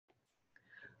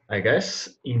I guess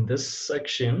in this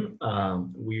section,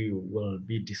 we will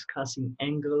be discussing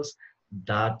angles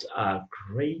that are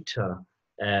greater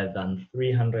than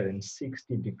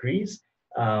 360 degrees.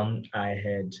 I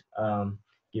had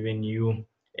given you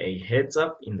a heads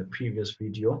up in the previous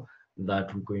video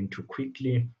that we're going to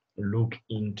quickly look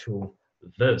into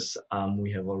this.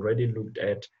 We have already looked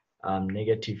at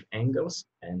negative angles,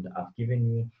 and I've given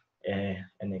you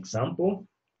an example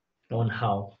on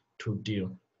how to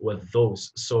deal with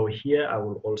those. So here I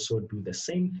will also do the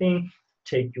same thing,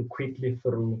 take you quickly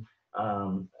through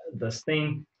this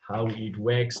thing, how it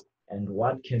works, and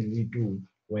what can we do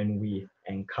when we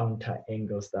encounter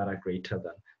angles that are greater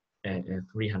than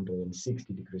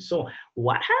 360 degrees. So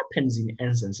what happens in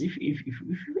essence, if you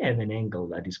have an angle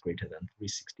that is greater than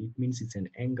 360, it means it's an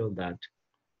angle that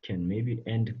can maybe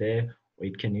end there, or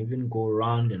it can even go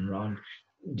round and round.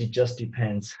 It just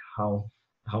depends how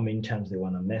many times they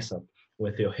want to mess up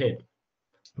with your head.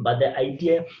 But the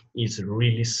idea is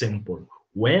really simple.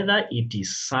 Whether it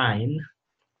is sine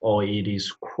or it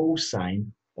is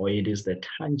cosine or it is the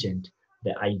tangent,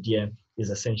 the idea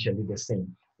is essentially the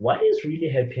same. What is really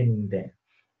happening there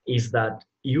is that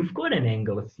you've got an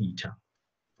angle theta,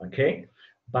 okay?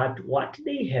 But what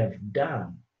they have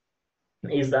done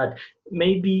is that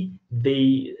maybe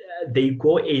they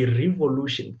go a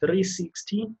revolution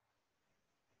 360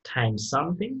 times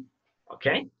something,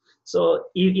 okay? So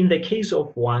in the case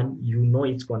of one, you know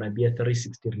it's going to be a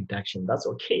 360 reduction. That's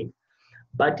okay.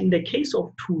 But in the case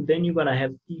of two, then you're going to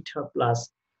have theta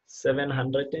plus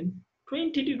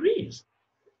 720 degrees,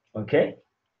 okay?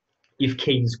 If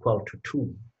k is equal to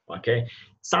 2, okay?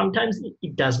 Sometimes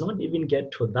it does not even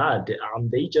get to that.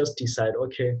 They just decide,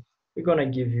 okay, we're going to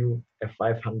give you a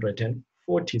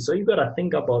 540. So you got to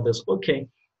think about this. Okay,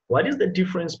 what is the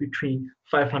difference between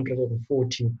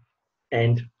 540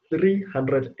 and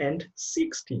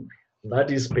 360?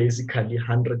 That is basically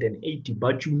 180.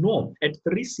 But you know, at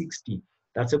 360,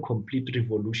 that's a complete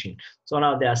revolution. So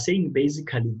now they are saying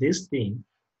basically this thing,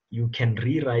 you can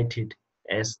rewrite it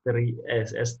as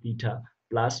theta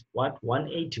plus what?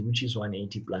 180, which is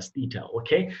 180 plus theta.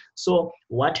 Okay, so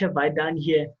what have I done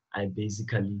here? I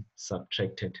basically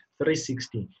subtracted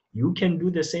 360. You can do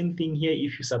the same thing here.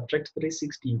 If you subtract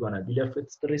 360, you're gonna be left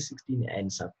with 316 and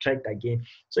subtract again.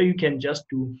 So you can just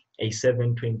do a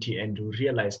 720 and you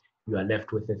realize you are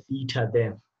left with a theta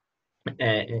there.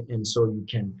 And so you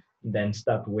can then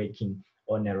start working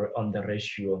on the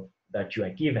ratio that you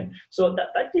are given. So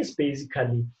that is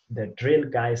basically the drill,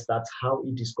 guys. That's how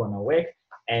it is gonna work.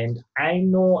 And I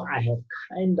know I have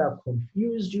kind of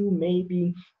confused you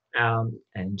maybe.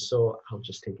 And so I'll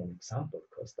just take an example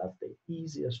because that's the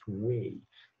easiest way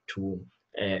to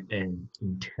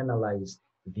internalize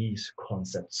these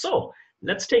concepts. So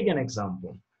let's take an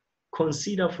example.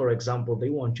 Consider, for example, they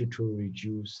want you to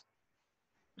reduce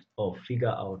or figure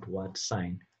out what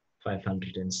sine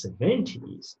 570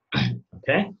 is.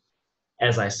 Okay,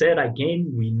 as I said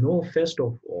again, we know first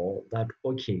of all that,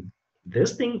 okay,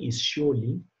 this thing is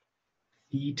surely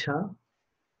theta,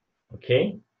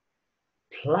 okay,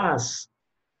 plus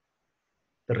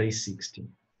 360,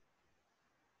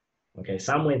 okay,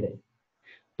 somewhere there.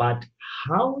 But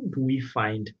how do we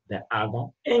find the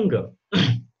other angle?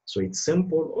 So it's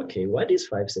simple. Okay, what is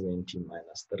 570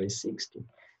 minus 360?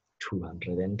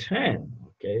 210.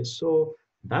 Okay, so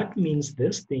that means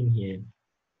this thing here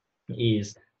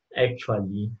is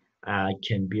actually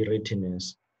can be written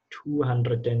as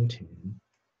 210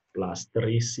 plus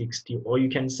 360, or you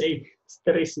can say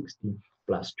 360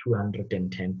 plus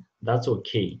 210. That's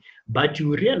okay. But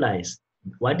you realize,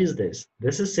 what is this?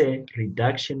 This is a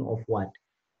reduction of what?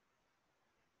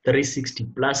 360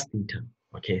 plus theta.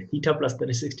 Okay, theta plus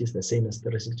 360 is the same as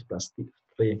 360 plus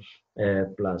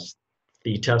plus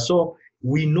theta. So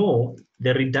we know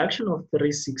the reduction of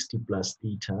 360 plus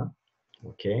theta,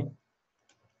 okay,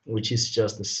 which is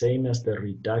just the same as the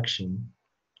reduction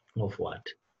of what?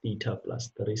 Theta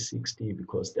plus 360,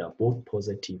 because they are both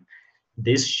positive.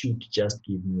 This should just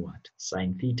give me what?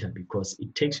 Sine theta, because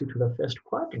it takes you to the first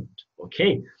quadrant.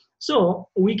 Okay, so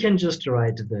we can just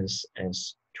write this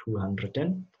as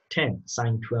 210,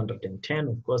 sine 210.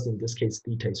 Of course, in this case,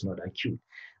 theta is not acute.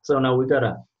 So now we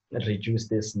gotta reduce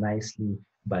this nicely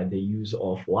by the use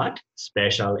of what?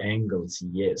 Special angles.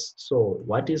 Yes. So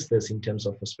what is this in terms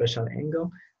of a special angle?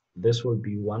 This will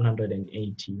be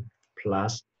 180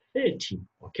 plus 30.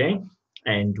 Okay,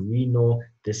 and we know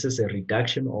this is a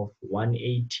reduction of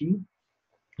 180.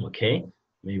 Okay,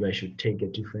 maybe I should take a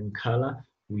different color.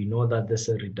 We know that there's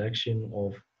a reduction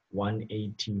of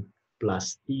 180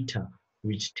 plus theta,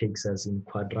 which takes us in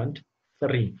quadrant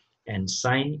 3, and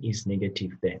sine is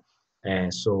negative there.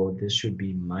 So this should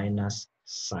be minus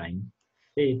sine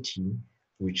 30,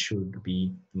 which should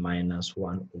be minus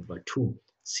 1 over 2.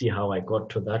 See how I got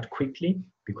to that quickly?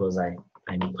 Because I'm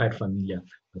quite familiar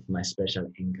with my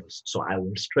special angles. So I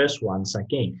will stress once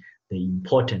again the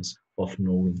importance of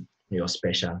knowing your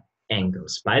special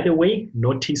angles. By the way,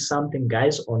 notice something,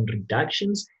 guys, on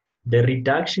reductions. The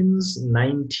reductions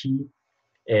 90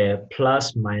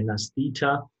 plus minus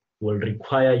theta will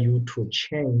require you to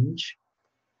change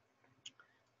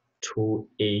to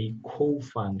a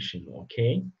co-function,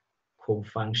 okay?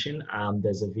 Co-function.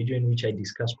 There's a video in which I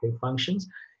discuss co-functions,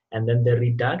 and then the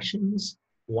reductions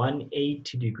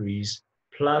 180 degrees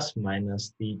plus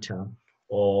minus theta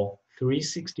or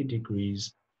 360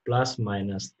 degrees plus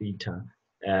minus theta.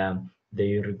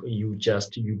 You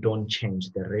don't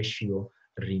change, the ratio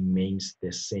remains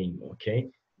the same, okay?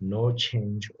 No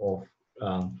change of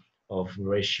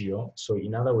ratio. So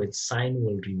in other words, sine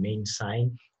will remain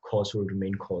sine, cos will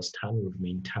remain cos, tan will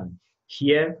remain tan.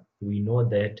 Here, we know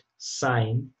that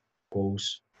sine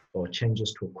goes or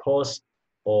changes to cos,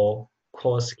 or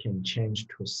cos can change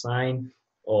to sine,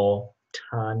 or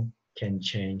tan can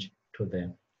change to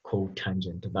the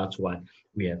cotangent. That's what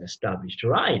we have established,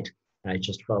 right? I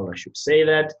just felt I should say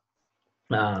that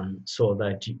so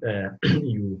that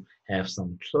you have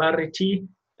some clarity.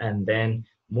 And then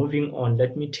moving on,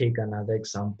 let me take another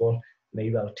example.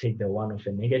 Maybe I'll take the one of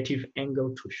a negative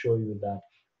angle to show you that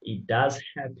it does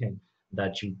happen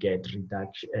that you get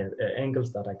reduction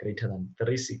angles that are greater than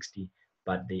 360,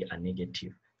 but they are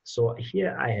negative. So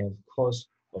here I have cos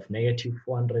of negative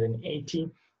 480,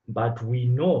 but we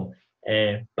know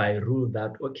by rule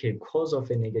that, okay, cos of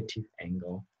a negative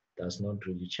angle does not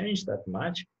really change that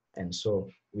much. And so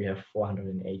we have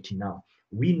 480 now.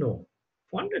 We know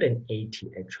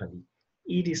 480 actually,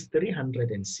 it is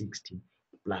 360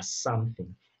 plus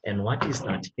something. And what is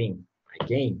that thing?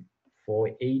 Again,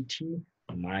 480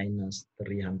 minus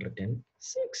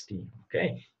 360.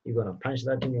 Okay, you're going to punch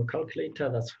that in your calculator,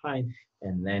 that's fine.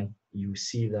 And then you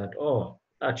see that, oh,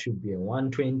 that should be a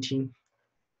 120.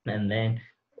 And then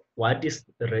what is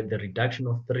the reduction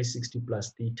of 360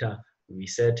 plus theta? We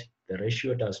said the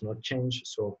ratio does not change,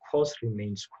 so cos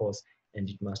remains cos, and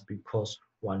it must be cos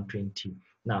 120.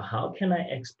 Now, how can I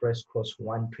express cos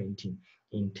 120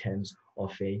 in terms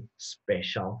of a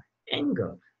special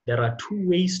angle? There are two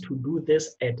ways to do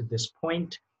this at this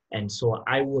point, and so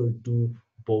I will do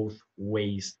both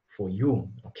ways for you,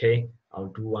 okay? I'll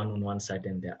do one on one side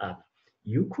and the other.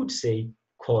 You could say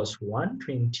cos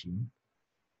 120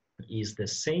 is the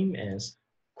same as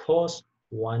cos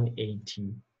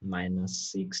 180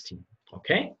 minus 60,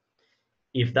 okay?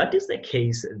 If that is the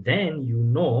case, then you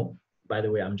know, by the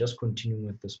way, I'm just continuing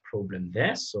with this problem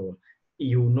there. So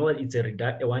you know it's a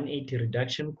 180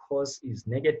 reduction, cos is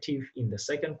negative in the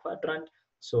second quadrant.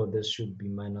 So this should be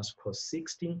minus cos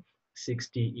 60.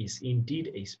 60 is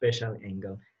indeed a special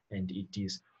angle, and it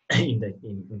is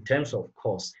in terms of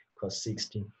cos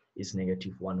 60 is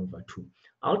negative 1 over 2.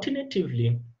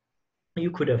 Alternatively,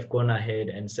 you could have gone ahead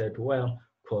and said, well,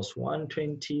 cos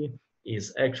 120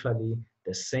 is actually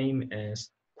the same as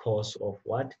cos of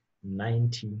what?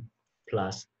 90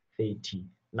 plus 30.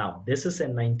 Now, this is a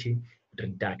 90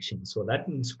 reduction. So that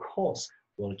means cos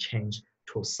will change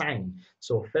to sine.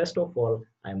 So first of all,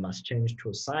 I must change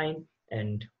to sine,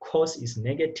 and cos is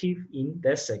negative in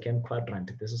the second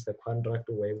quadrant. This is the quadrant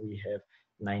where we have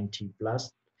 90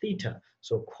 plus theta.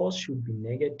 So cos should be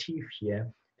negative here,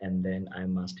 and then I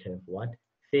must have what?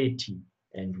 30,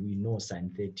 and we know sine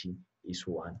 30 is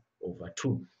 1 over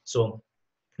 2. So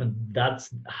that's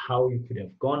how you could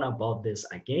have gone about this.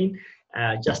 Again,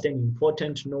 just an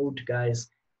important note, guys,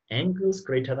 angles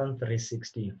greater than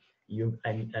 360, you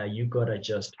gotta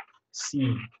just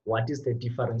see what is the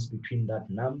difference between that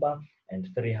number and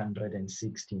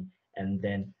 360, and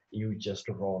then you just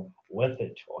roll with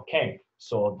it. Okay,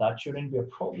 so that shouldn't be a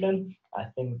problem. I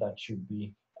think that should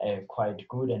be quite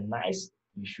good and nice.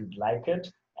 You should like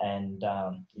it, and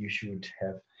you should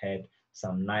have had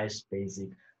some nice basic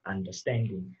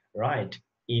understanding. Right,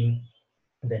 in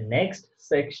the next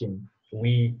section,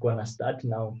 we're gonna start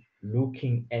now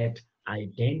looking at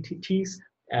identities,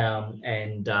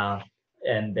 and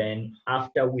then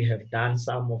after we have done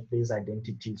some of these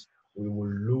identities, we will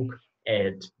look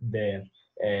at the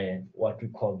what we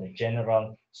call the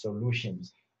general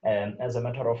solutions. As a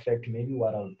matter of fact, maybe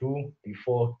what I'll do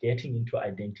before getting into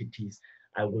identities,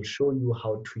 I will show you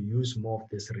how to use more of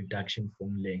this reduction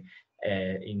formula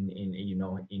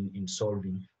in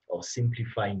solving or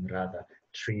simplifying rather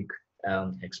trig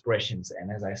expressions.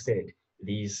 And as I said,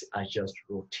 these are just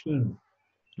routine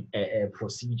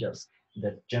procedures.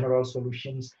 The general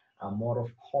solutions are more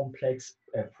of complex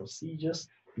procedures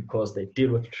because they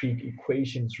deal with trig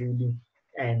equations really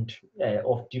and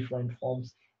of different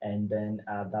forms. And then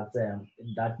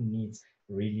that needs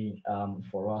really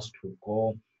for us to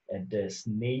go at the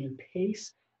snail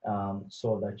pace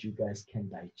so that you guys can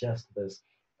digest this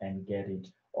and get it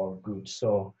all good.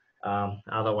 So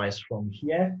otherwise, from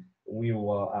here we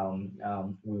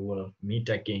will meet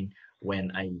again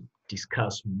when I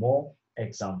discuss more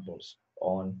examples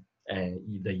on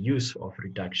the use of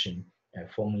reduction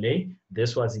formulae.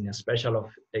 This was in a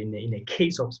in a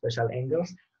case of special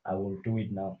angles. I will do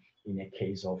it now in a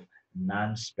case of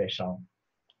non-special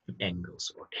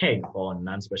angles, okay, or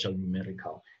non-special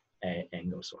numerical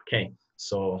angles, okay.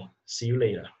 So see you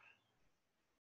later.